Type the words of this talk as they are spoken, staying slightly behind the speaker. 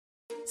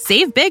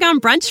Save big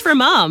on brunch for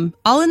mom,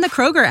 all in the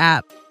Kroger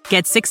app.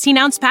 Get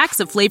 16-ounce packs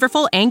of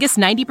flavorful Angus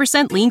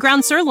 90% lean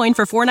ground sirloin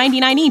for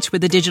 $4.99 each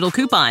with a digital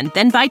coupon.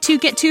 Then buy 2,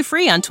 get 2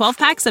 free on 12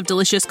 packs of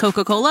delicious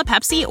Coca-Cola,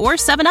 Pepsi, or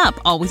 7-Up,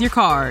 all with your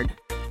card.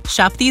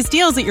 Shop these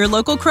deals at your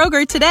local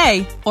Kroger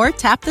today, or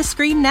tap the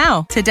screen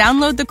now to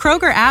download the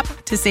Kroger app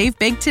to save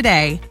big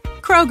today.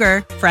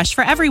 Kroger, fresh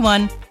for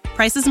everyone.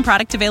 Prices and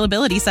product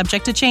availability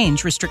subject to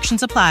change.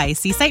 Restrictions apply.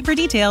 See site for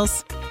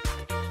details.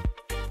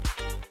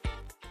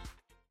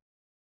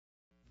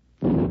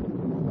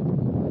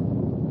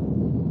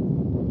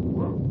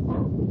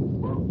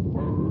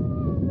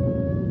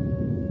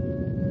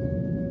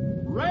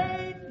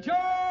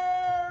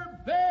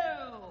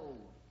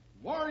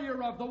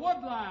 Of the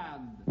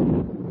Woodland.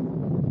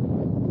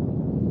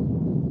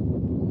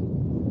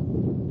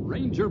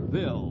 Ranger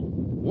Bill,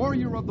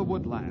 warrior of the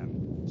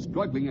woodland,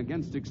 struggling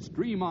against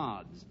extreme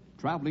odds,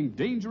 traveling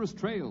dangerous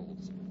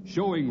trails,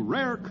 showing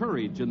rare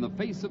courage in the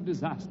face of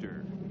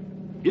disaster.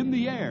 In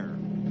the air.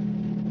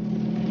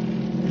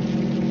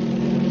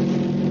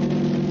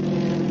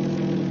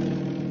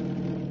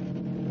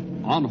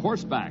 On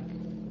horseback.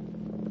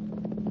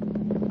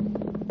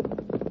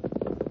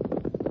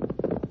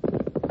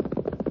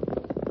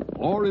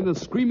 Or in a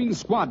screaming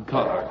squad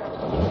car.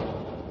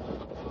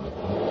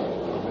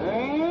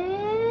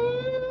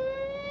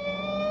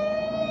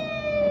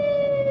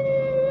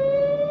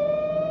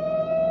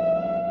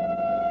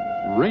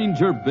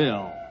 Ranger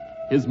Bill,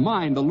 his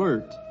mind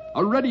alert,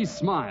 a ready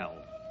smile,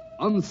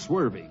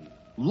 unswerving,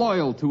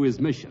 loyal to his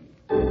mission.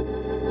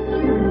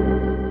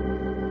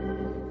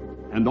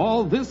 And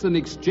all this in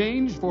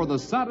exchange for the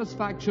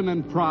satisfaction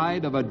and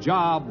pride of a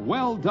job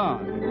well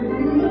done.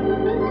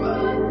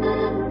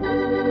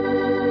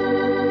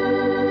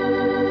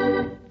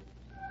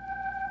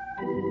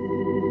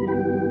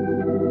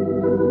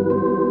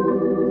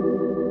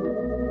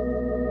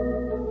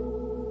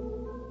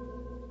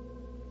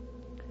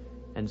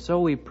 And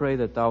so we pray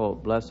that thou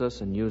wilt bless us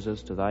and use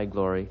us to thy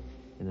glory,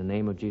 in the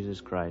name of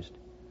Jesus Christ.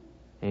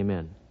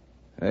 Amen.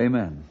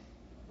 Amen.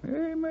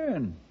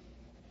 Amen.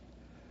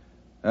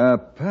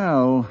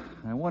 Pal,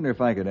 I wonder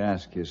if I could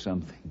ask you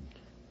something.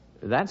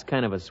 That's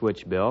kind of a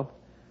switch, Bill.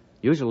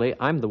 Usually,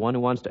 I'm the one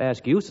who wants to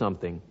ask you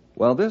something.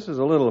 Well, this is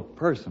a little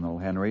personal,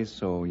 Henry,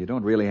 so you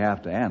don't really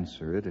have to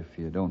answer it if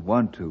you don't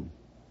want to.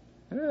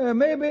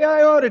 Maybe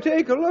I ought to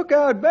take a look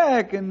out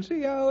back and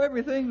see how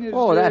everything is...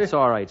 Oh, that's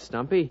all right,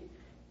 Stumpy.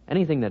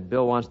 Anything that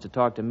Bill wants to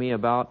talk to me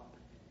about,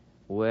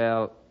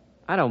 well,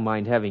 I don't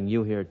mind having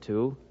you here,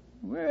 too.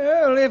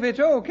 Well, if it's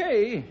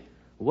okay.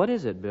 What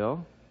is it,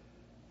 Bill?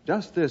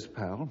 Just this,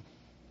 pal.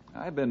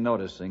 I've been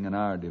noticing in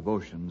our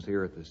devotions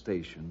here at the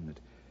station that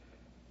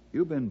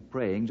you've been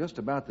praying just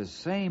about the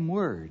same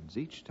words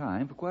each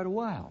time for quite a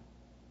while.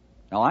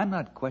 Now, I'm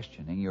not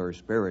questioning your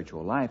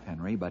spiritual life,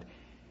 Henry, but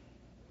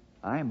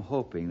I'm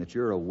hoping that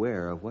you're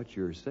aware of what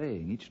you're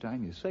saying each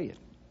time you say it.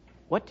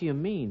 What do you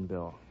mean,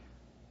 Bill?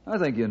 I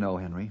think you know,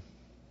 Henry.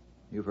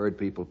 You've heard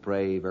people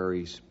pray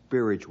very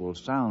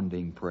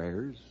spiritual-sounding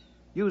prayers,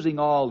 using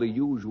all the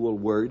usual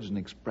words and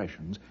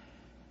expressions,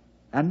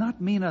 and not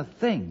mean a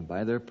thing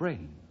by their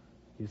praying.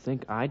 You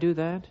think I do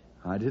that?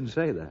 I didn't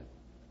say that.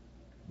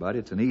 But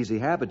it's an easy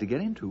habit to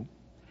get into.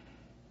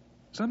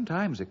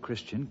 Sometimes a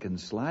Christian can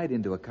slide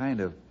into a kind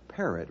of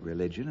parrot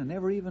religion and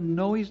never even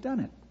know he's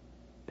done it.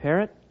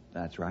 Parrot?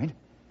 That's right.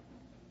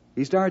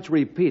 He starts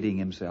repeating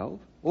himself,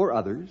 or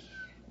others,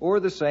 or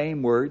the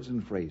same words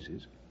and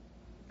phrases,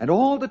 and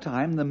all the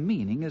time the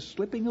meaning is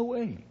slipping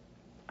away.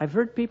 I've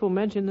heard people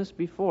mention this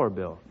before,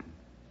 Bill,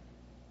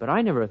 but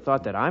I never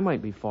thought that I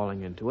might be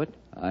falling into it.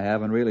 I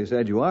haven't really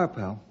said you are,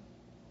 pal.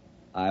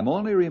 I'm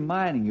only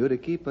reminding you to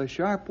keep a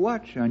sharp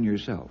watch on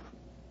yourself.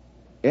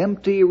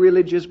 Empty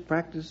religious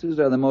practices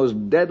are the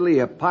most deadly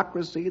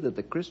hypocrisy that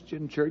the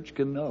Christian church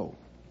can know.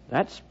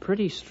 That's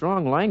pretty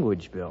strong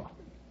language, Bill.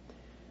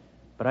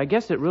 But I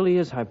guess it really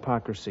is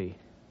hypocrisy,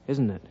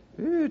 isn't it?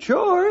 It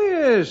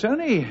sure is,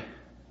 sonny.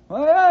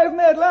 Why, I've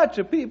met lots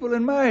of people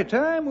in my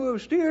time who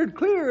have steered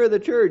clear of the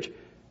church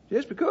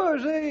just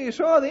because they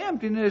saw the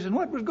emptiness and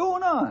what was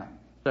going on.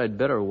 I'd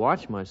better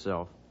watch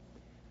myself.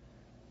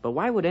 But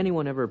why would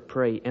anyone ever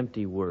pray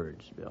empty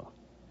words, Bill?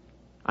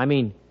 I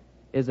mean,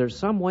 is there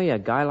some way a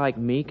guy like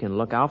me can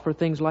look out for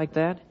things like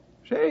that?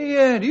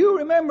 Say, do you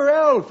remember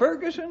Al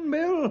Ferguson,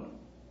 Bill?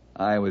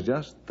 I was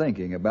just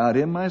thinking about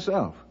him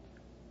myself.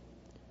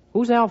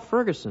 Who's Al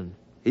Ferguson?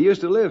 He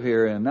used to live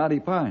here in Knotty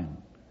Pine.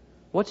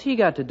 What's he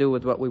got to do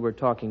with what we were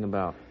talking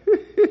about?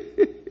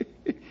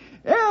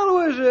 Al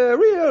was a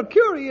real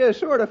curious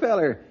sort of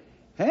feller,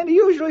 and he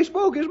usually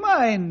spoke his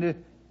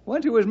mind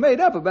once he was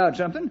made up about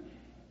something.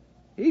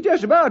 He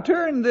just about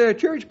turned the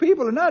church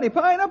people of Knotty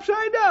Pine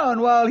upside down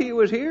while he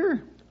was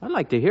here. I'd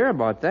like to hear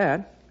about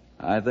that.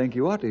 I think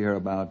you ought to hear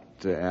about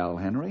Al,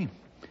 Henry.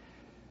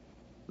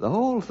 The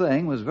whole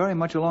thing was very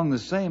much along the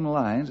same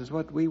lines as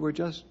what we were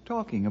just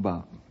talking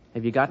about.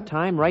 Have you got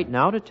time right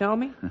now to tell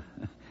me?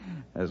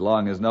 As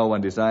long as no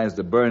one decides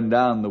to burn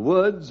down the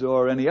woods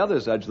or any other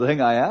such thing,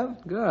 I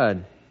have.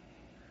 Good.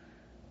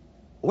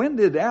 When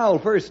did Al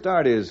first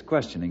start his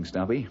questioning,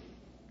 Stumpy?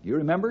 You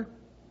remember?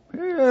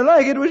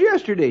 Like it was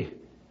yesterday.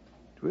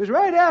 It was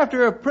right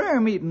after a prayer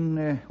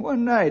meeting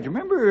one night.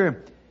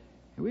 Remember,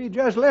 we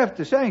just left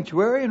the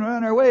sanctuary and were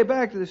on our way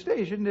back to the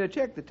station to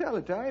check the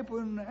teletype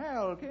when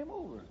Al came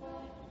over.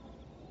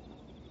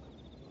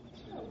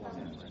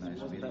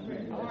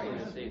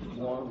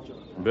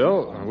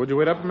 Bill, would you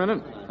wait up a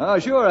minute? Oh,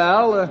 sure,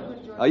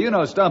 Al. You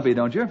know Stumpy,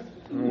 don't you?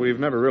 We've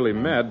never really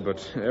met,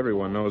 but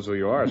everyone knows who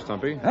you are,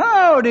 Stumpy.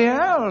 Howdy,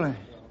 Al.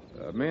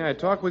 May I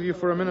talk with you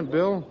for a minute,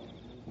 Bill?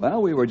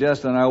 Well, we were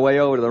just on our way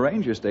over to the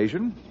ranger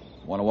station.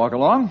 Want to walk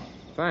along?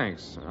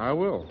 Thanks, I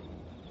will.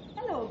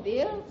 Hello,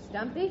 Bill.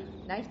 Stumpy.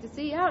 Nice to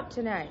see you out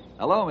tonight.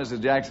 Hello,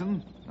 Mrs.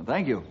 Jackson.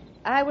 Thank you.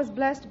 I was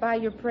blessed by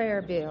your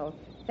prayer, Bill.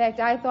 In fact,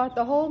 I thought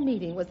the whole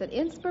meeting was an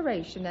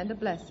inspiration and a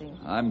blessing.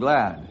 I'm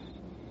glad.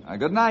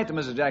 Good night to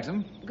Mrs.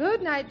 Jackson.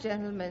 Good night,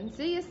 gentlemen.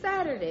 See you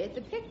Saturday at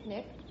the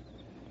picnic.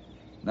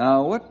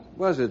 Now, what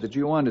was it that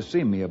you wanted to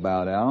see me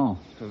about, Al?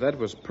 That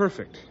was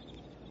perfect.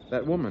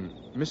 That woman,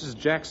 Mrs.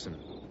 Jackson.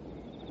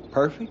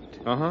 Perfect?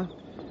 Uh-huh.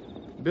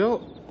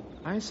 Bill,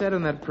 I sat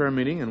in that prayer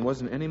meeting and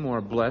wasn't any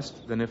more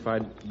blessed than if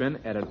I'd been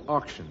at an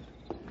auction.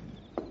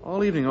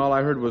 All evening, all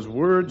I heard was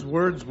words,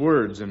 words,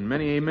 words, and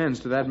many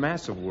amens to that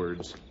mass of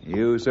words.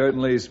 You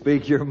certainly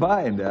speak your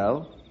mind,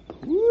 Al.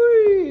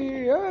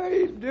 Whee!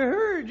 I'd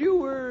heard you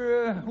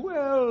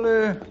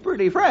were,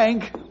 pretty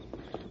frank.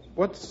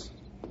 What's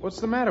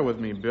the matter with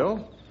me,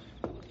 Bill?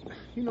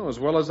 You know as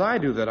well as I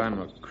do that I'm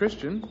a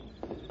Christian.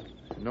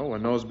 No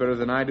one knows better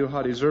than I do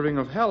how deserving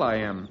of hell I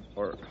am,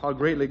 or how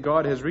greatly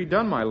God has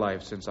redone my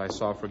life since I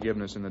saw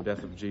forgiveness in the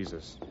death of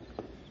Jesus.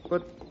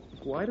 But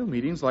why do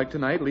meetings like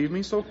tonight leave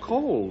me so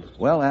cold?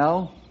 Well,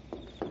 Al,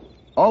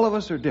 all of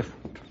us are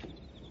different.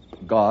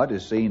 God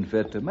has seen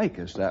fit to make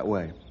us that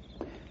way.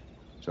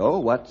 So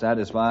what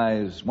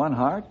satisfies one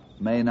heart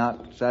may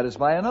not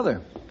satisfy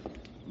another.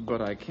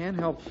 But I can't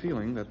help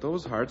feeling that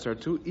those hearts are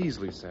too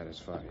easily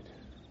satisfied.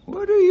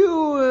 What are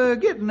you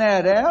getting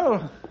at,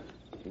 Al?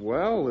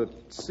 Well, it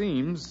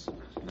seems...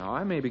 Now,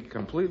 I may be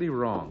completely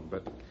wrong,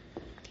 but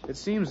it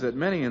seems that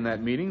many in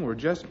that meeting were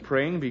just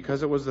praying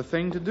because it was the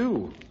thing to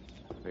do.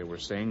 They were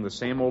saying the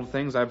same old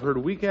things I've heard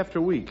week after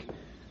week,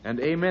 and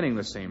amening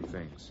the same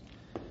things.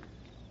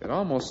 It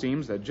almost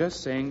seems that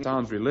just saying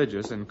sounds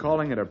religious and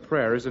calling it a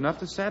prayer is enough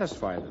to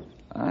satisfy them.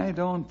 I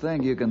don't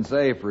think you can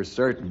say for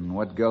certain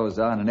what goes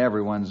on in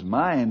everyone's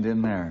mind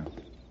in there.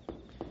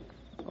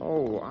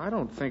 Oh, I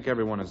don't think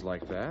everyone is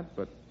like that,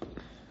 but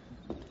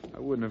I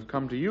wouldn't have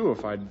come to you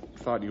if I'd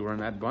thought you were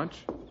in that bunch.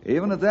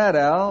 Even at that,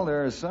 Al,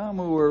 there are some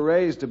who were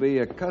raised to be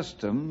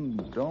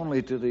accustomed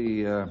only to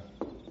the,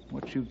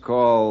 what you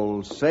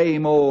call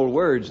same old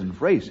words and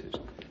phrases.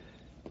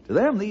 To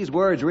them, these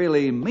words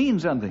really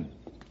mean something.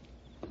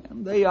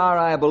 And they are,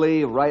 I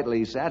believe,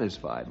 rightly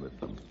satisfied with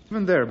them.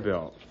 Even there,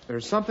 Bill,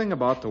 there's something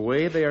about the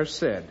way they are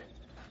said.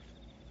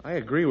 I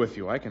agree with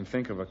you. I can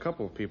think of a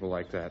couple of people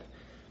like that.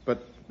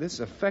 But this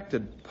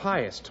affected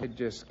pious, I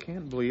just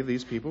can't believe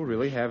these people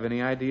really have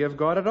any idea of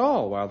God at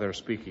all while they're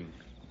speaking.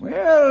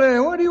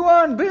 Well, what do you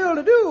want Bill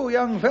to do,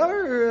 young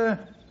feller?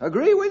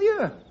 Agree with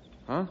you?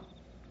 Huh?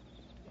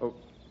 Oh,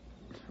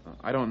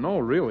 I don't know,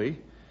 really.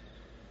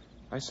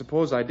 I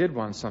suppose I did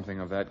want something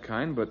of that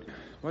kind, but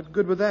what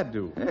good would that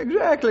do?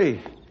 Exactly.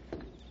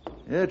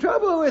 The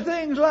trouble with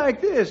things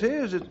like this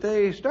is that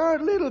they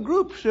start little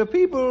groups of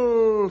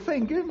people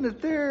thinking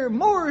that they're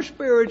more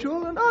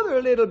spiritual than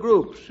other little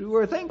groups who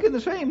are thinking the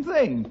same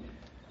thing.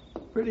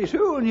 Pretty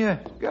soon you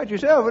got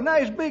yourself a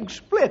nice big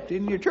split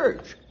in your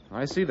church.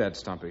 I see that,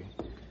 Stumpy.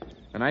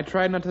 And I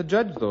tried not to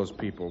judge those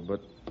people,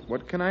 but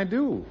what can I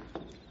do?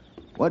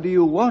 What do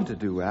you want to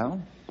do,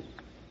 Al?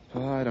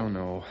 Oh, I don't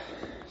know.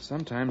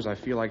 Sometimes I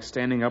feel like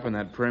standing up in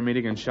that prayer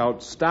meeting and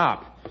shout,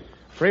 "Stop!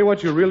 Pray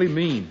what you really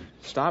mean.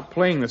 Stop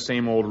playing the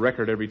same old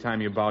record every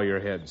time you bow your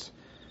heads."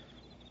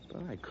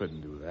 But I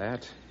couldn't do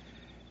that.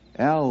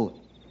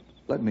 Al,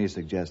 let me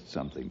suggest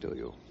something to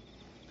you.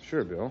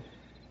 Sure, Bill.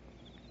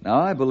 Now,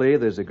 I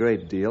believe there's a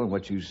great deal in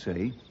what you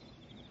say.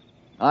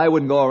 I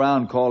wouldn't go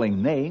around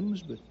calling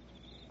names, but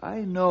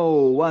I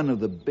know one of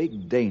the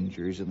big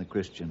dangers in the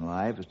Christian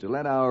life is to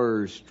let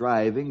our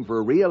striving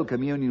for real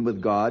communion with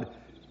God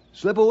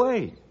slip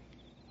away,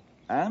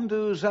 and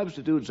to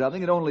substitute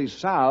something that only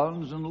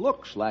sounds and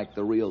looks like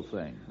the real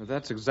thing.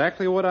 That's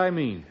exactly what I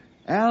mean.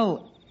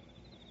 Al,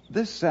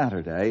 this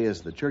Saturday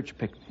is the church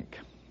picnic.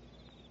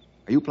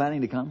 Are you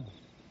planning to come?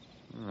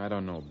 I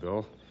don't know,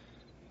 Bill.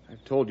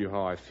 I've told you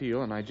how I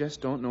feel, and I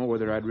just don't know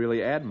whether I'd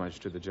really add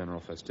much to the general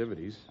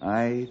festivities.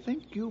 I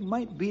think you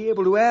might be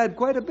able to add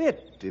quite a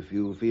bit if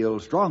you feel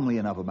strongly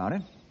enough about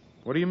it.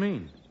 What do you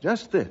mean?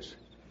 Just this.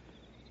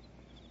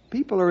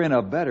 People are in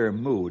a better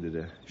mood at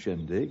a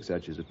shindig,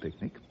 such as a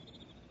picnic.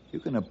 You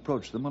can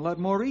approach them a lot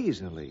more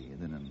easily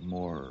than in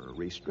more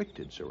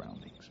restricted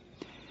surroundings.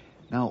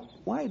 Now,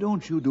 why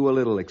don't you do a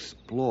little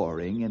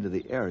exploring into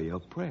the area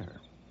of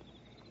prayer?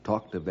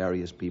 Talk to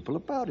various people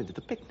about it at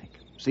the picnic.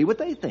 See what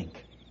they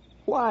think,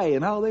 why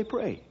and how they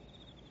pray.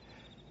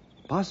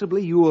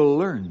 Possibly you will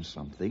learn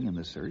something in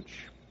the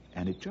search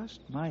And it just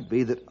might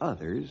be that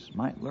others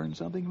might learn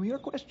something from your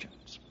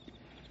questions.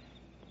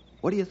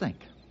 What do you think?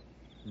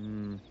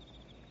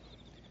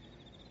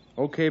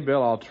 Okay,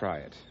 Bill, I'll try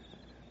it.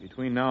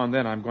 Between now and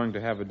then, I'm going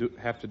to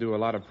have to do a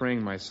lot of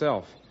praying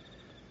myself.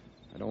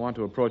 I don't want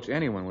to approach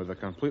anyone with a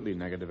completely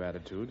negative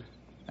attitude.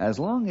 As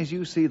long as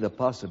you see the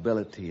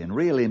possibility and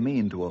really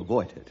mean to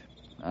avoid it,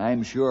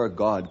 I'm sure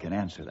God can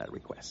answer that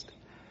request.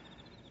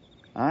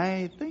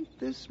 I think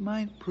this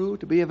might prove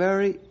to be a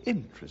very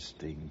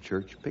interesting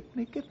church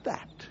picnic at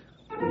that.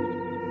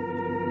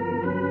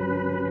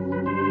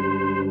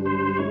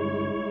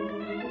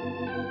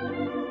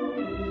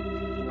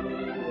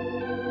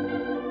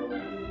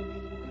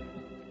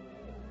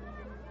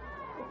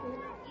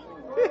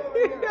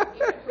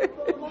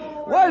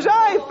 Was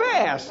I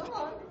fast?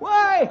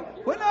 Why,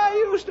 when I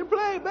used to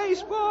play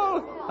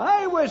baseball,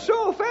 I was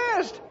so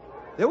fast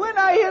that when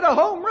I hit a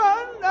home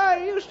run,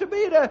 I used to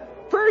be to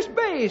first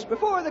base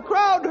before the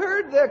crowd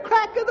heard the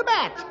crack of the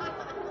bat.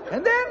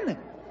 And then,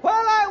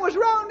 while I was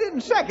rounding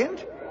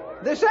second,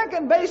 the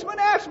second baseman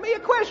asked me a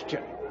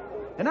question.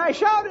 And I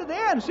shouted the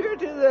answer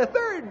to the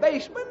third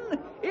baseman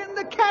in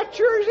the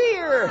catcher's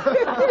ear.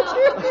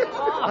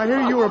 I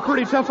hear you were a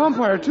pretty tough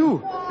umpire,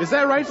 too. Is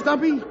that right,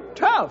 Stumpy?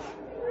 Tough?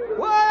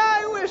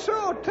 Why, I was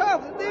so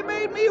tough that they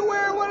made me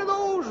wear one of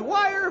those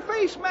wire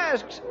face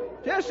masks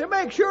just to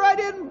make sure I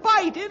didn't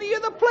bite any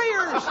of the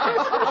players.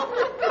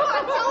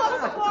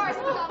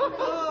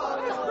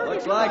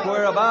 Looks like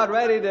we're about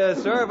ready to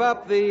serve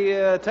up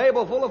the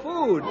table full of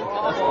food.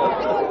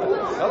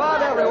 Come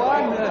on,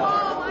 everyone.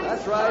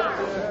 That's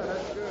right.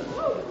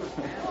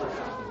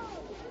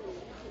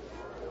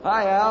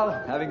 Hi, Al.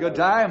 Having a good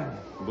time?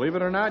 Believe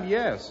it or not,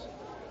 yes.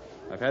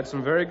 I've had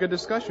some very good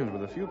discussions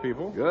with a few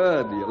people.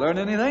 Good. You learn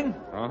anything?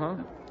 Uh-huh.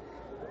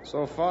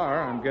 So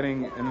far, I'm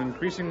getting an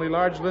increasingly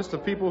large list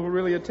of people who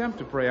really attempt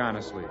to pray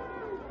honestly.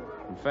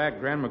 In fact,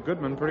 Grandma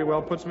Goodman pretty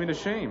well puts me to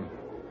shame.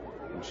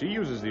 And she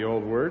uses the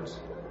old words.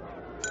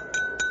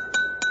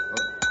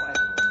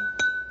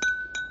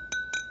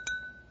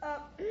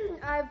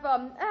 I've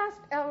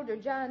asked Elder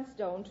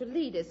Johnstone to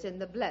lead us in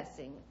the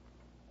blessing.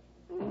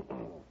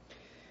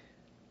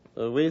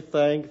 We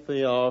thank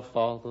thee, our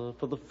Father,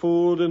 for the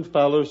food and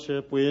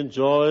fellowship we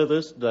enjoy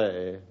this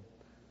day.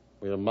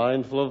 We are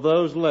mindful of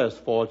those less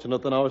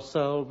fortunate than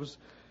ourselves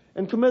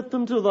and commit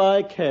them to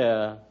thy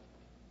care.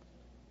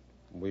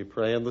 We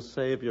pray in the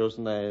Savior's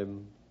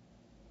name.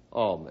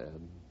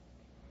 Amen.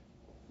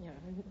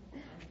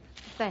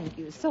 Thank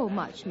you so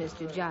much,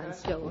 Mr.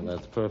 Johnstone.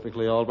 That's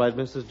perfectly all right,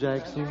 Mrs.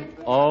 Jackson.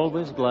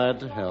 Always glad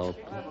to help.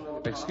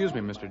 Excuse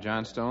me, Mr.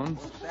 Johnstone.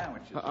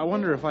 I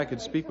wonder if I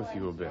could speak with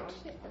you a bit.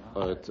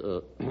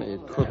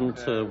 It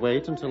couldn't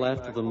wait until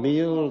after the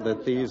meal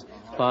that these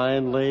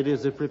fine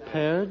ladies have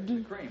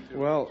prepared?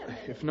 Well,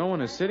 if no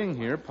one is sitting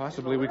here,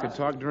 possibly we could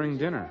talk during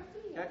dinner.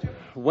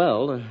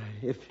 Well,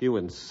 if you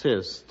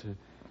insist.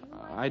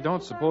 I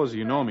don't suppose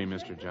you know me,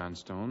 Mr.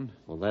 Johnstone.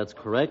 Well, that's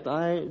correct.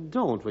 I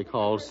don't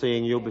recall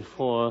seeing you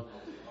before.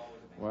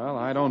 Well,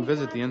 I don't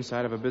visit the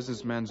inside of a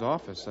businessman's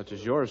office such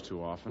as yours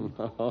too often.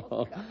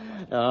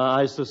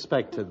 I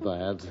suspected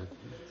that.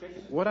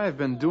 What I've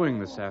been doing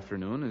this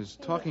afternoon is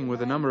talking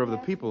with a number of the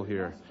people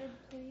here,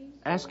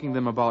 asking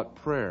them about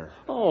prayer.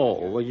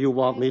 Oh, well, you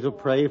want me to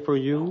pray for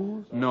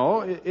you?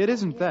 No, it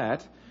isn't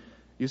that.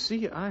 You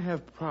see, I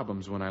have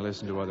problems when I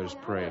listen to others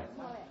pray.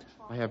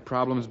 I have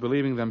problems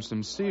believing them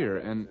sincere,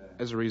 and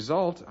as a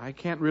result, I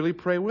can't really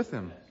pray with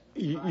them.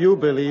 You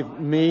believe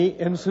me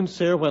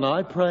insincere when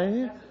I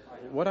pray?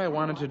 What I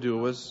wanted to do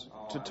was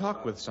to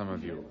talk with some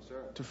of you,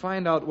 to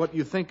find out what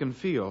you think and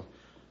feel,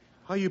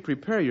 how you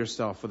prepare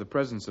yourself for the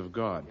presence of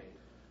God.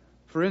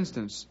 For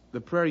instance,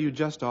 the prayer you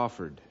just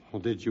offered.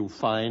 Well, did you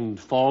find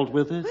fault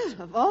with it?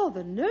 Well, of all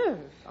the nerve.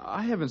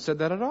 I haven't said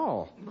that at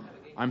all.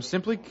 I'm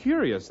simply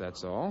curious,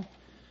 that's all.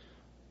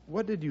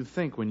 What did you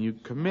think when you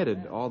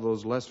committed all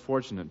those less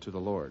fortunate to the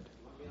Lord?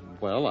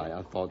 Well,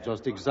 I thought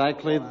just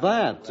exactly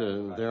that.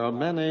 There are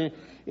many,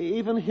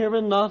 even here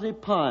in Knotty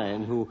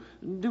Pine, who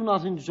do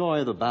not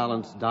enjoy the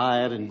balanced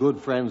diet and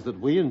good friends that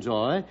we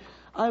enjoy.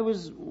 I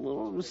was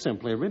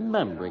simply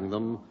remembering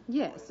them.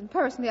 Yes, and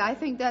personally, I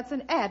think that's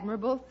an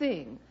admirable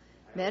thing.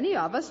 Many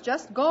of us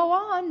just go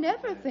on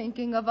never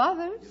thinking of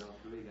others.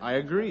 I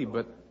agree,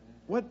 but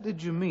what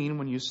did you mean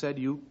when you said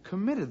you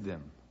committed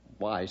them?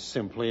 Why, I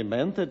simply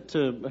meant that,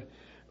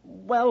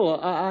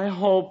 I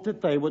hoped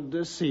that they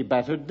would see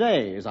better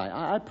days.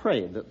 I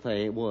prayed that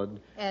they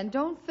would. And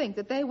don't think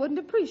that they wouldn't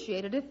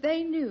appreciate it if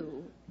they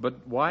knew.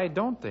 But why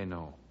don't they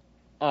know?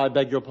 I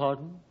beg your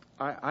pardon?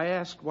 I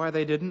asked why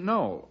they didn't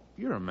know.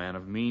 You're a man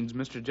of means,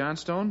 Mr.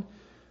 Johnstone.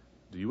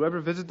 Do you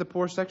ever visit the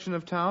poor section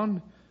of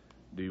town?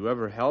 Do you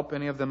ever help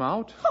any of them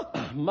out?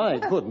 My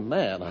good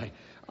man,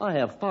 I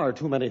have far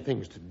too many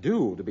things to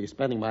do to be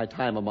spending my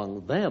time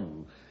among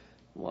them.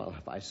 Well,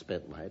 if I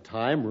spent my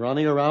time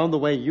running around the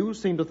way you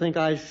seem to think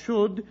I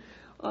should,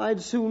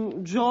 I'd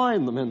soon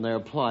join them in their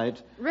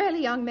plight.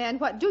 Really, young man,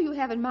 what do you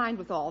have in mind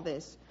with all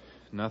this?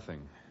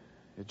 Nothing.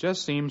 It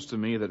just seems to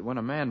me that when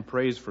a man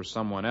prays for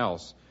someone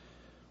else,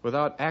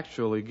 without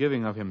actually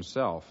giving of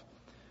himself,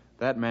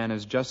 That man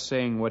is just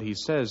saying what he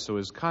says so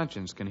his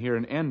conscience can hear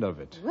an end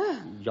of it.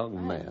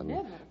 Young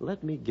man,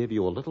 let me give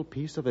you a little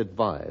piece of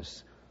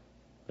advice.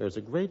 There's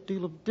a great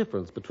deal of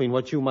difference between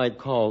what you might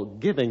call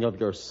giving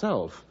of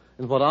yourself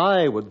and what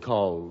I would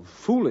call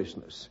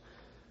foolishness.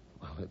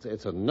 Well,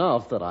 it's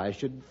enough that I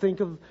should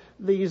think of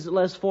these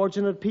less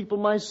fortunate people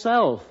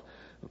myself.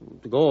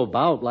 To go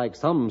about like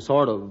some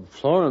sort of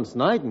Florence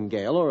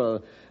Nightingale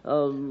or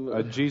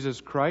A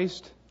Jesus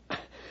Christ?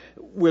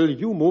 Will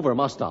you move or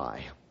must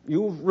I?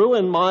 You've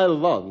ruined my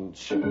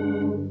lunch. Well,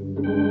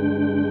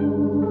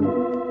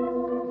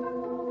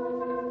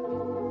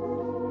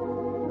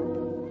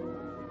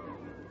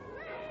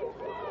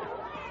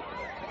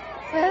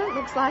 it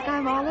looks like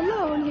I'm all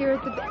alone here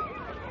at the...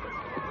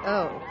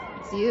 Oh,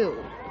 it's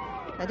you.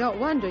 I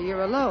don't wonder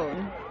you're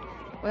alone.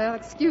 Well,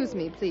 excuse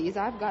me, please.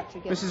 I've got to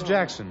get Mrs. going.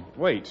 Jackson,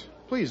 wait.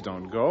 Please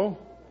don't go.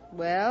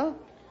 Well,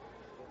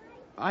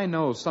 I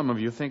know some of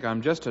you think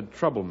I'm just a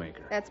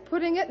troublemaker. that's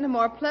putting it in a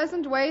more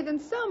pleasant way than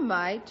some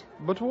might.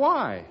 But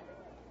why?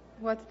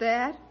 What's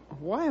that?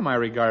 Why am I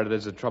regarded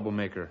as a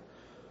troublemaker?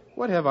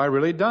 What have I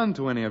really done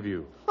to any of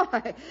you?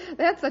 Why,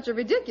 that's such a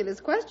ridiculous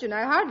question.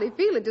 I hardly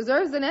feel it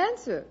deserves an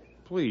answer.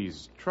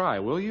 Please, try,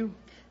 will you?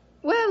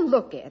 Well,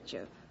 look at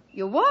you.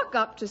 You walk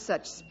up to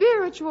such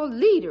spiritual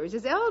leaders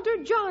as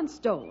Elder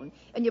Johnstone,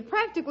 and you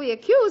practically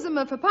accuse him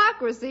of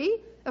hypocrisy,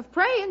 of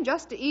praying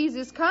just to ease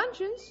his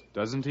conscience.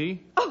 Doesn't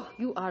he? Oh,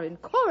 you are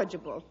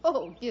incorrigible.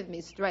 Oh, give me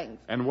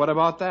strength. And what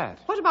about that?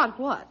 What about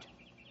what?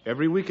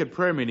 Every week at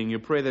prayer meeting, you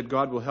pray that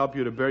God will help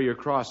you to bear your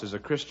cross as a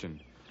Christian.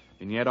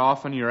 And yet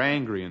often you're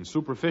angry and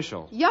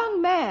superficial.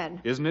 Young man.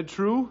 Isn't it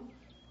true?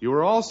 You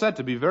were all set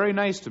to be very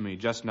nice to me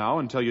just now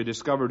until you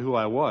discovered who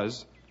I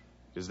was.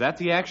 Is that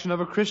the action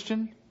of a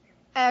Christian?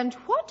 And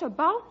what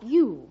about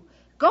you?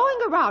 Going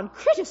around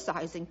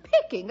criticizing,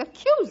 picking,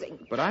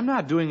 accusing. But I'm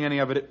not doing any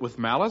of it with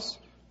malice.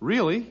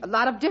 Really. A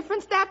lot of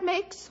difference that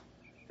makes.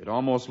 It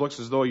almost looks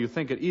as though you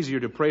think it easier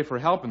to pray for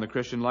help in the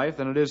Christian life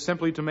than it is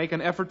simply to make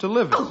an effort to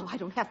live it. Oh, I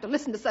don't have to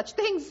listen to such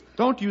things.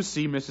 Don't you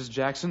see, Mrs.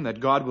 Jackson,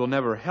 that God will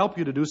never help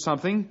you to do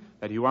something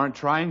that you aren't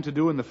trying to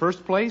do in the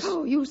first place?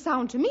 Oh, you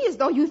sound to me as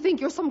though you think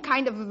you're some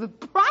kind of a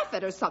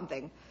prophet or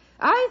something.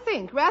 I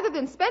think rather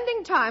than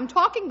spending time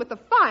talking with the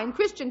fine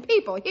Christian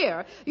people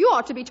here, you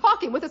ought to be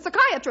talking with a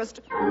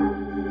psychiatrist.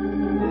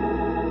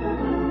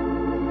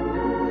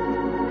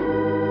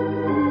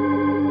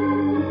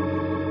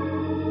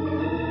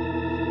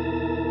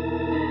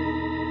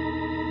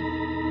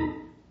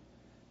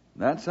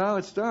 That's how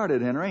it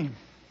started, Henry.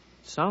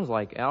 Sounds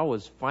like Al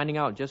was finding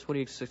out just what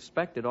he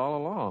suspected all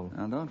along.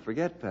 Now, don't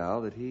forget,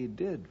 pal, that he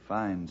did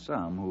find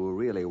some who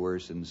really were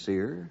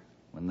sincere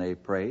when they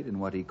prayed in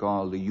what he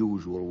called the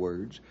usual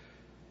words.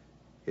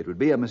 It would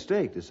be a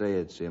mistake to say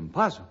it's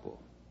impossible.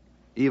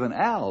 Even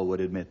Al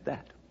would admit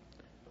that.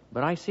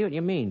 But I see what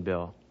you mean,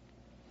 Bill.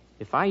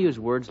 If I use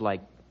words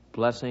like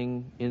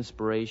blessing,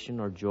 inspiration,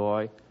 or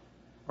joy,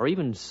 or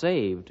even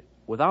saved,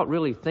 without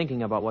really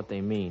thinking about what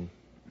they mean,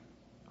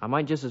 I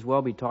might just as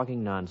well be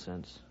talking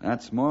nonsense.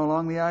 That's more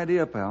along the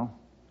idea, pal.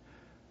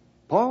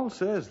 Paul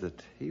says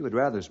that he would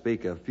rather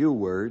speak a few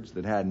words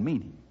that had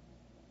meaning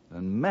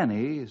than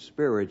many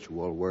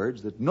spiritual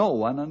words that no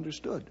one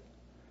understood.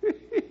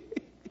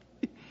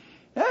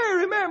 I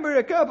remember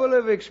a couple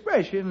of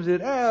expressions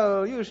that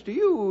Al used to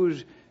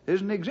use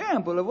as an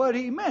example of what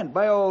he meant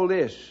by all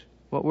this.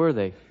 What were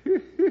they?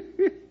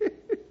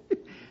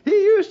 He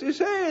used to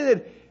say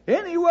that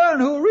anyone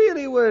who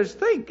really was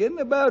thinking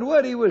about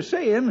what he was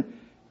saying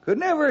could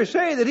never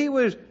say that he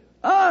was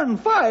on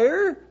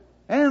fire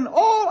and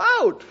all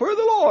out for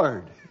the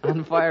Lord.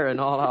 On fire and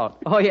all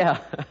out. Oh, yeah.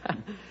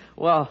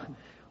 Well,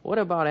 what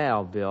about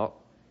Al, Bill?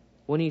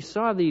 When he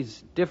saw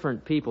these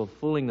different people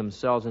fooling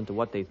themselves into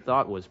what they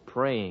thought was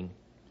praying,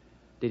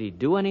 did he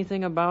do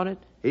anything about it?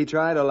 He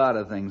tried a lot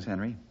of things,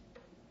 Henry.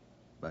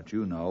 But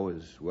you know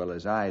as well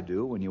as I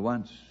do, when you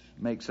once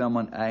make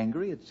someone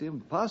angry, it's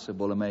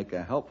impossible to make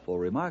a helpful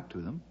remark to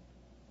them.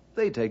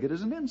 They take it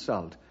as an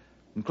insult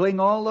and cling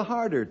all the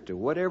harder to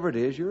whatever it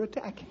is you're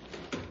attacking.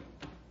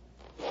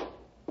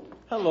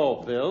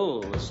 Hello,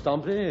 Bill.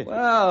 Stumpy.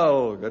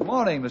 Well, good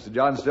morning, Mr.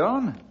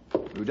 Johnstone.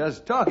 We were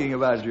just talking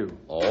about you.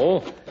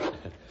 Oh?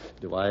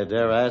 Do I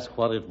dare ask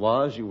what it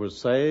was you were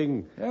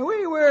saying?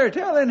 We were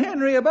telling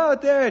Henry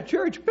about that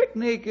church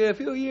picnic a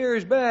few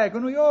years back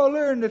when we all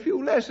learned a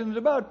few lessons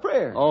about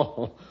prayer.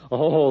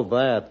 Oh,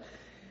 that.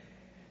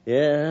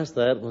 Yes,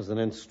 that was an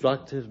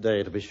instructive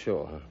day, to be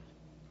sure.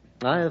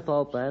 I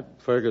thought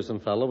that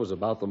Ferguson fellow was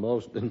about the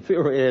most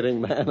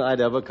infuriating man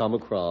I'd ever come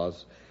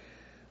across.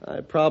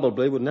 I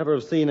probably would never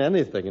have seen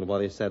anything in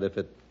what he said if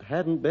it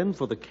hadn't been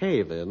for the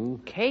cave-in.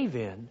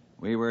 Cave-in?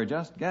 We were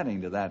just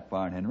getting to that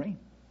part, Henry.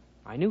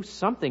 I knew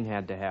something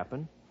had to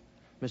happen.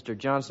 Mr.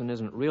 Johnson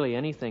isn't really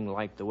anything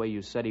like the way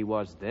you said he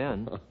was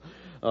then.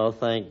 Oh,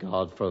 thank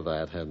God for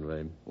that,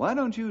 Henry. Why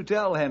don't you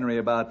tell Henry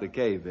about the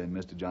cave-in,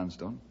 Mr.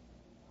 Johnstone?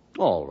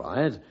 All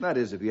right. That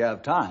is, if you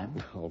have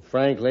time. Oh,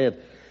 frankly, it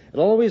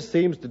always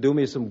seems to do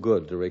me some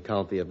good to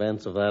recount the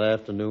events of that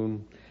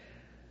afternoon.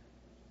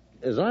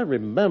 As I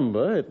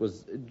remember, it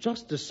was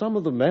just as some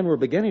of the men were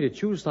beginning to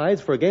choose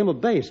sides for a game of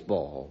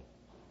baseball.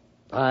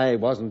 I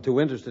wasn't too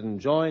interested in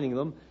joining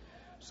them,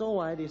 so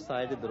I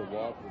decided that a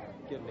walk would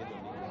give me the...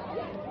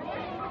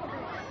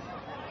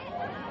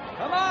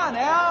 Come on,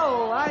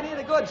 Al. I need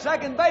a good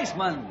second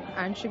baseman.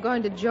 Aren't you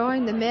going to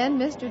join the men,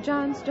 Mr.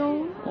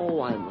 Johnstone?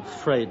 Oh, I'm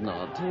afraid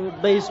not.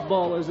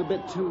 Baseball is a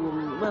bit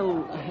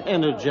too,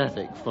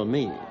 energetic for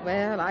me.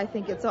 Well, I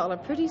think it's all a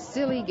pretty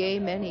silly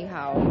game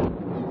anyhow.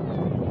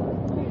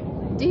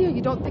 Dear,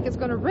 you don't think it's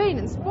going to rain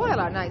and spoil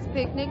our nice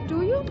picnic,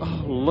 do you?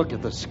 Oh, look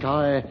at the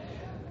sky.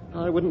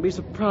 I wouldn't be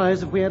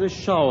surprised if we had a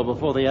shower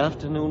before the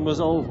afternoon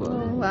was over.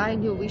 Oh, I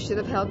knew we should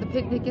have held the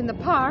picnic in the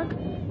park.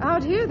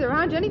 Out here, there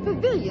aren't any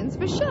pavilions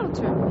for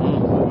shelter.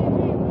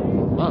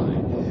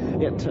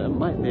 It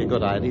might be a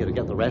good idea to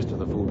get the rest of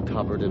the food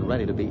covered and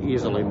ready to be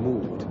easily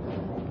moved.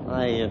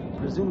 I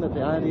presume that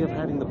the idea of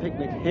having the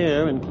picnic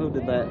here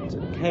included that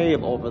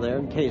cave over there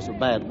in case of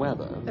bad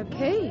weather. A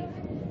cave?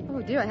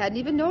 Oh, dear, I hadn't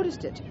even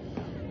noticed it.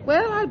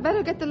 Well, I'd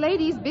better get the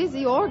ladies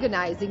busy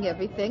organizing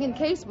everything in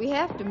case we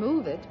have to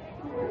move it.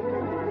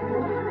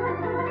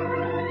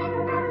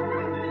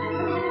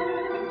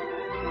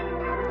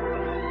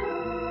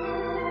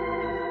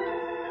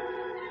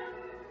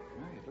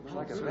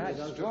 Like a bad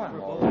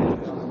storm, all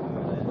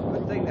right.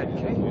 Good thing that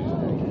cave is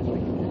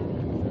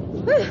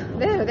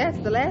There, that's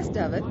the last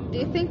of it. Do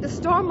you think the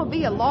storm will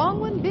be a long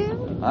one,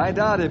 Bill? I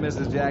doubt it,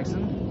 Mrs.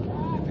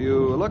 Jackson. If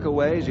you look a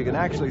ways, you can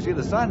actually see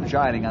the sun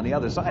shining on the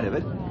other side of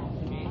it.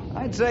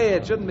 I'd say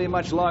it shouldn't be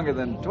much longer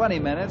than 20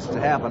 minutes to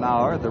half an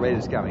hour at the rate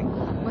it's coming.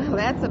 Well,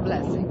 that's a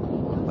blessing.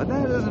 But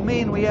that doesn't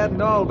mean we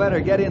hadn't all better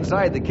get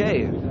inside the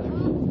cave.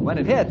 When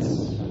it hits,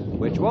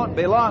 which won't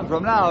be long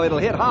from now, it'll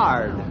hit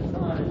hard.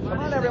 Come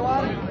on,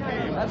 everyone.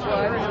 That's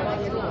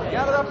right.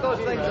 Gather up those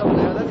things over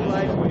there. That's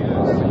right.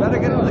 You better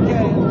get into the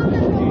cave.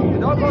 You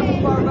don't go too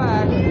far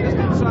back. Just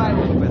inside a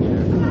little bit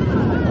there.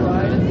 That's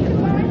right.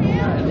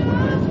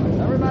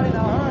 Everybody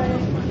now, hurry.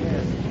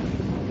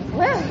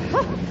 Well,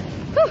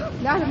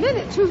 not a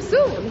minute too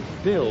soon.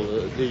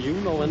 Bill, do you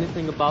know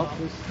anything about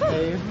this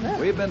cave?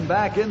 We've been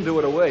back into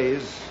it a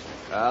ways.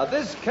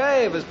 This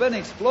cave has been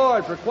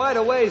explored for quite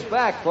a ways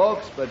back,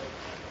 folks, but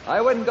I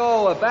wouldn't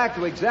go back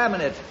to examine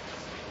it.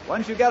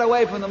 Once you get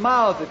away from the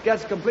mouth, it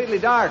gets completely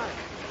dark.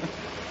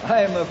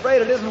 I'm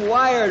afraid it isn't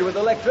wired with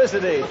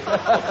electricity.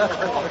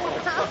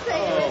 I'll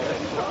say it.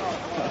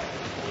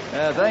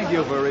 Thank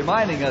you for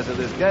reminding us of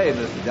this cave,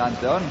 Mr.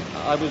 Johnstone.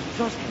 I was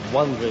just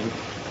wondering.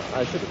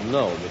 I should have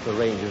known that the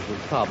Rangers would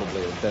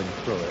probably have been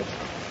through it.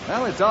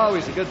 Well, it's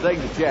always a good thing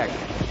to check.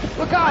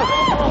 Look out!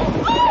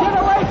 Get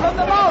away from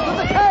the mouth of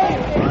the cave!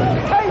 The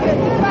cave!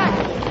 Get back!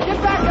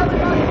 Get back,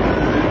 everybody!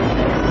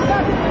 Get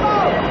back to the mouth!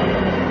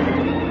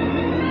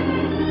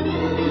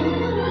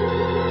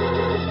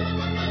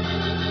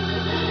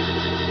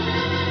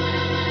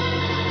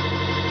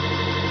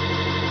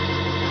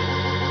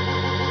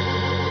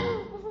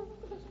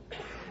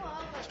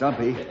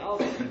 Stumpy,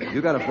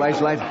 you got a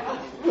flashlight?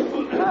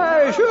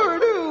 I sure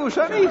do,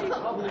 Sonny.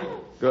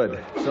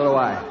 Good. So do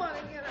I.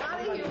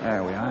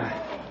 There we are.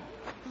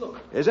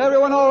 Is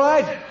everyone all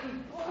right?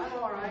 I'm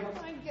all right.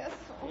 I guess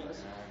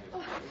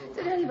so.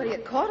 Did anybody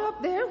get caught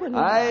up there when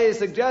I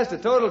suggest a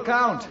total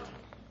count.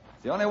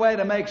 It's the only way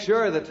to make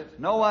sure that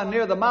no one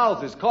near the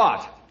mouth is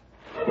caught.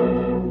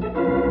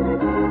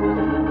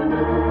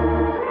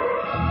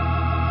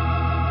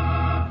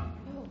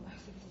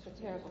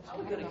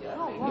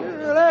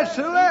 That's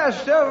the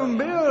last of them,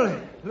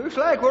 Bill. Looks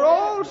like we're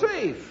all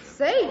safe.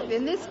 Safe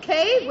in this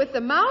cave with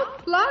the mouth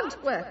plugged?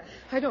 Well,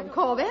 I don't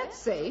call that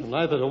safe.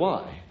 Neither do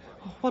I.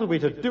 What are we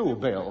to do,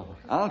 Bill?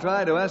 I'll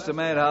try to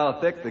estimate how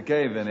thick the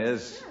cave-in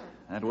is.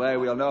 That way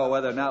we'll know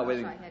whether or not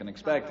we can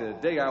expect to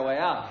dig our way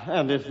out.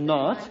 And if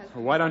not?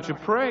 Why don't you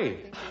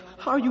pray?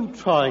 Are you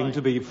trying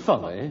to be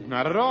funny?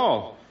 Not at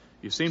all.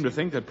 You seem to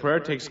think that prayer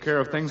takes care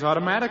of things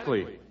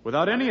automatically,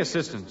 without any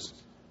assistance.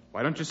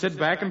 Why don't you sit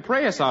back and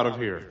pray us out of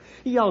here?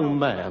 Young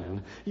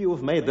man, you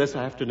have made this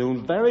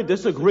afternoon very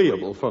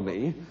disagreeable for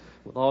me.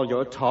 With all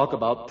your talk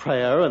about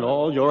prayer and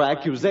all your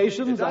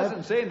accusations, It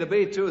doesn't seem to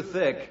be too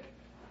thick.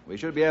 We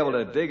should be able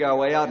to dig our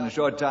way out in a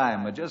short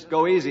time, but just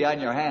go easy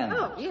on your hands.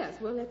 Oh, yes.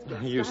 Well, let's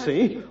get You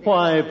started. see?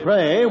 Why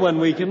pray when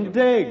we can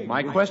dig?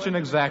 My question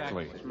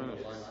exactly.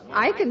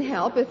 I can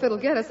help if it'll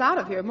get us out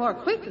of here more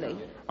quickly.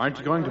 Aren't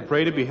you going to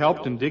pray to be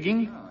helped in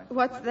digging?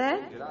 What's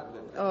that?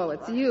 Oh,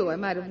 it's you. I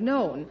might have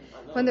known.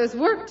 When there's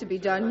work to be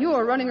done,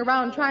 you're running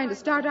around trying to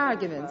start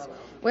arguments.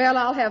 Well,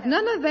 I'll have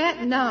none of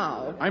that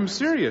now. I'm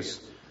serious.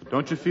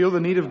 Don't you feel the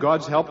need of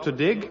God's help to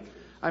dig?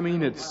 I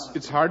mean,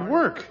 it's hard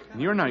work,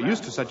 and you're not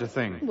used to such a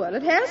thing. Well,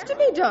 it has to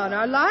be done.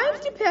 Our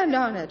lives depend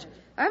on it.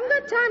 I haven't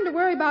got time to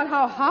worry about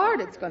how hard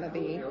it's going to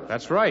be.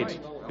 That's right.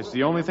 It's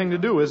the only thing to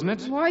do, isn't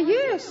it? Why,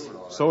 yes.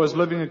 So is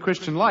living a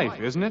Christian life,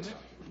 isn't it?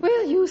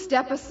 Will you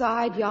step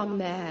aside, young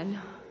man?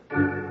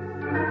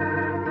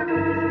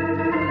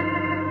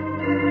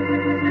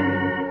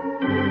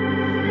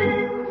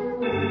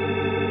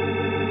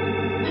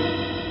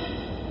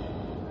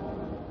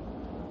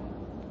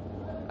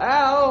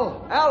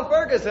 Al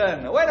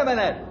Ferguson, wait a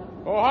minute.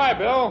 Oh, hi,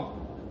 Bill.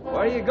 Where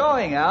are you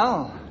going,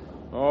 Al?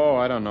 Oh,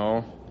 I don't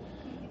know.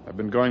 I've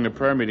been going to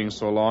prayer meetings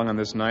so long on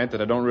this night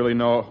that I don't really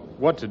know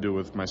what to do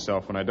with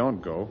myself when I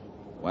don't go.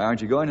 Why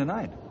aren't you going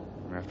tonight?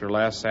 After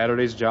last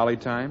Saturday's jolly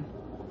time?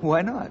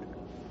 Why not?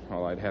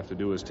 All I'd have to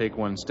do is take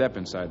one step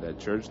inside that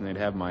church and they'd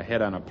have my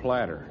head on a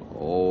platter.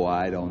 Oh,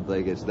 I don't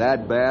think it's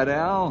that bad,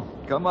 Al.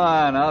 Come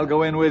on, I'll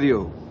go in with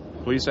you.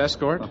 Police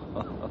escort?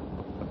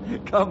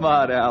 Come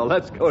on, Al,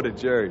 let's go to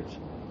church.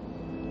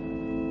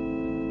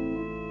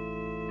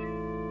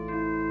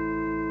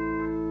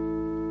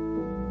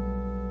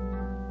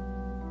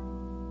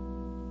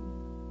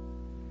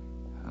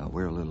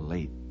 We're a little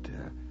late.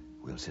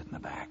 We'll sit in the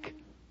back.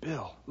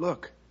 Bill,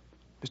 look.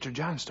 Mr.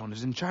 Johnstone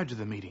is in charge of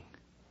the meeting.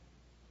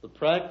 The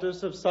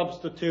practice of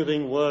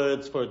substituting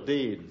words for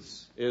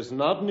deeds is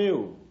not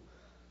new.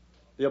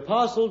 The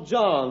Apostle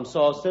John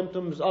saw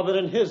symptoms of it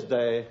in his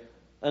day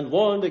and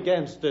warned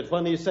against it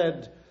when he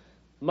said,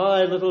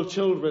 "My little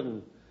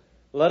children,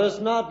 let us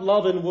not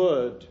love in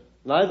word,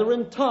 neither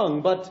in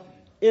tongue, but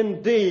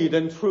in deed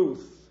and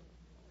truth."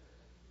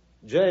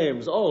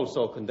 James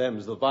also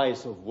condemns the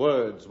vice of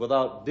words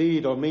without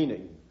deed or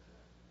meaning.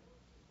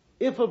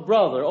 If a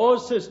brother or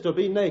sister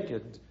be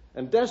naked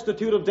and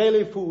destitute of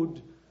daily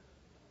food,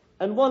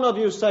 and one of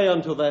you say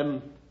unto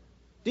them,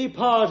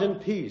 "Depart in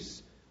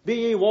peace, be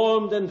ye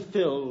warmed and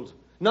filled,"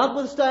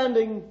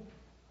 notwithstanding,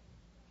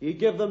 ye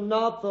give them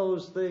not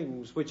those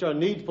things which are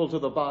needful to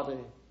the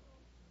body,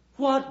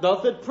 what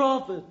doth it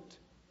profit?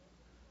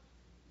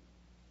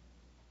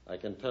 I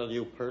can tell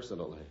you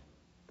personally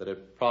that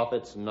it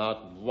profits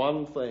not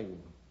one thing.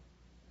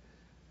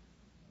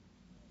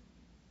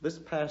 This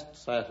past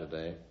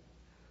Saturday,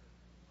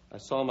 I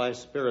saw my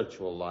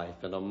spiritual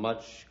life in a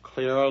much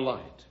clearer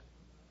light.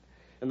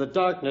 In the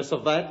darkness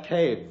of that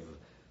cave,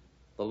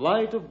 the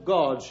light of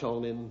God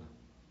shone in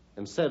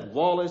and said,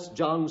 "Wallace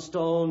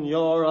Johnstone,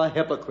 you're a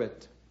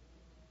hypocrite."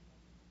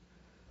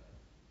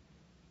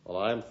 Well,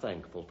 I'm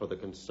thankful for the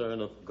concern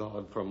of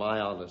God for my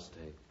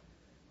honesty,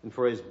 and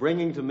for his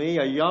bringing to me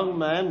a young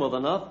man with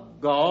enough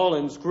gall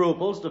and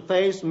scruples to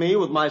face me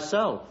with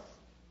myself.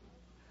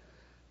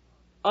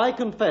 I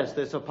confess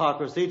this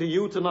hypocrisy to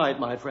you tonight,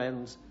 my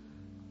friends,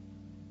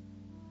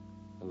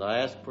 and I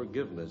ask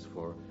forgiveness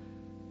for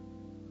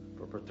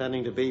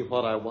pretending to be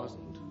what I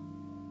wasn't.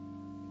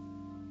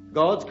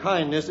 God's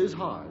kindness is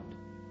hard,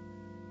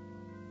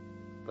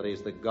 but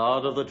he's the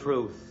God of the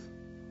truth,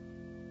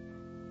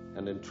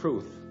 and in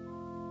truth,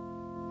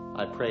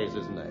 I praise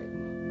his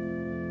name.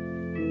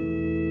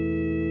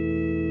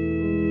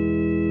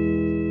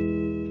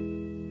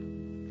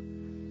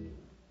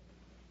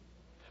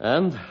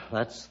 And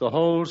that's the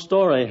whole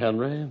story,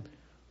 Henry.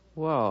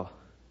 Well,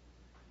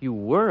 you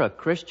were a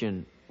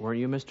Christian, weren't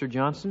you, Mr.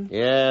 Johnson?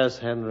 Yes,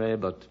 Henry,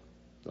 but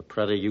a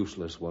pretty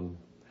useless one.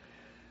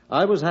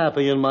 I was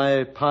happy in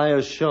my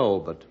pious show,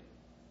 but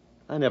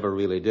I never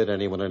really did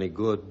anyone any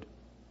good.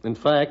 In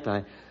fact,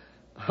 I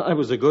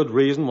was a good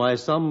reason why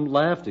some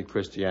laughed at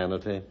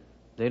Christianity.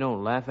 They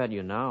don't laugh at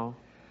you now.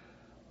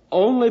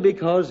 Only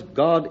because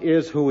God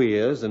is who he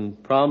is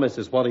and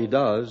promises what he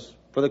does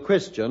for the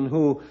Christian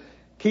who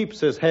keeps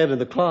his head in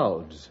the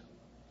clouds.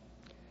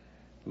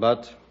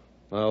 But,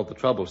 well, the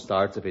trouble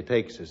starts if he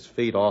takes his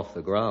feet off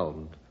the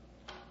ground.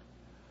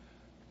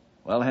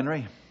 Well,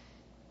 Henry,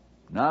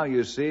 now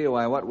you see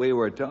why what we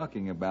were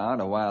talking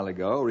about a while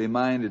ago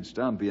reminded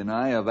Stumpy and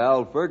I of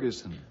Al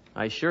Ferguson.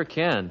 I sure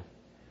can.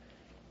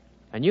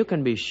 And you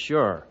can be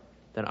sure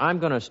that I'm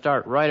going to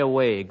start right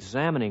away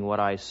examining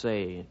what I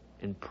say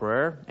in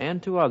prayer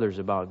and to others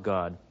about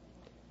God.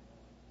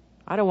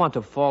 I don't want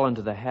to fall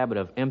into the habit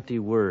of empty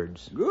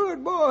words.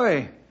 Good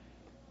boy.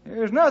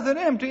 There's nothing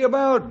empty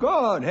about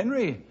God,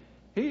 Henry.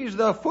 He's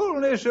the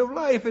fullness of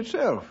life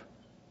itself.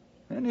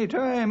 Any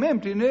time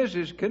emptiness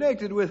is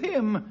connected with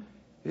him,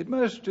 it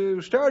must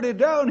have started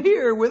down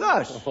here with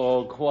us.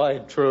 Oh,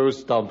 quite true,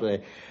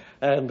 Stumpy.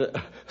 And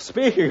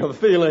speaking of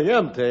feeling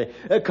empty,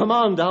 come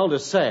on down to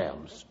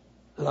Sam's.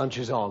 Lunch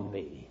is on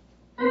me.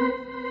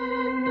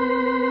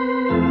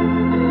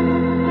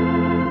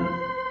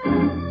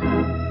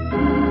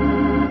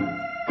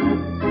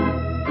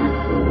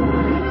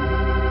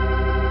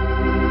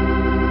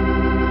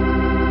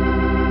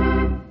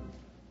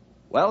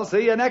 Well,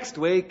 see you next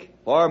week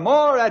for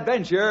more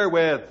adventure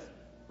with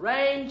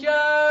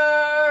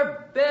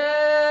Ranger Bill!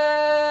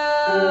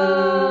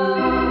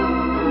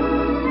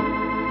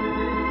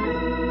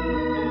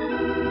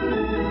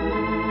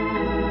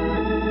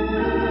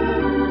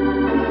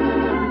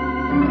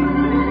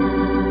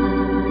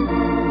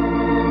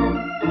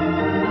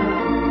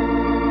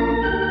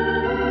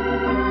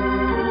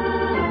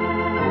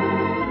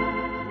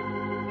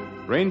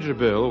 Ranger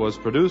Bill was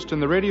produced in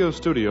the radio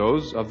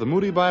studios of the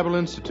Moody Bible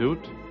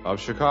Institute of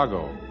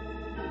Chicago.